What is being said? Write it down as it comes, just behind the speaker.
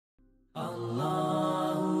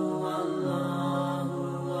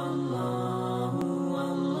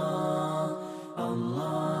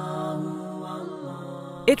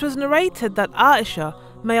It was narrated that Aisha,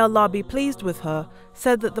 may Allah be pleased with her,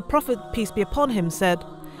 said that the Prophet, peace be upon him, said,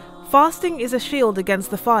 "Fasting is a shield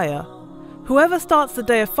against the fire. Whoever starts the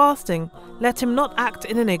day of fasting, let him not act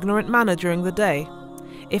in an ignorant manner during the day.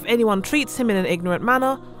 If anyone treats him in an ignorant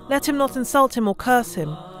manner, let him not insult him or curse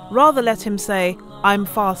him. Rather let him say, 'I'm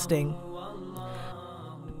fasting.'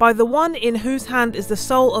 By the one in whose hand is the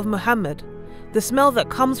soul of Muhammad, the smell that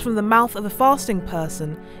comes from the mouth of a fasting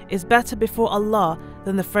person is better before Allah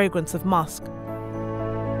than the fragrance of musk."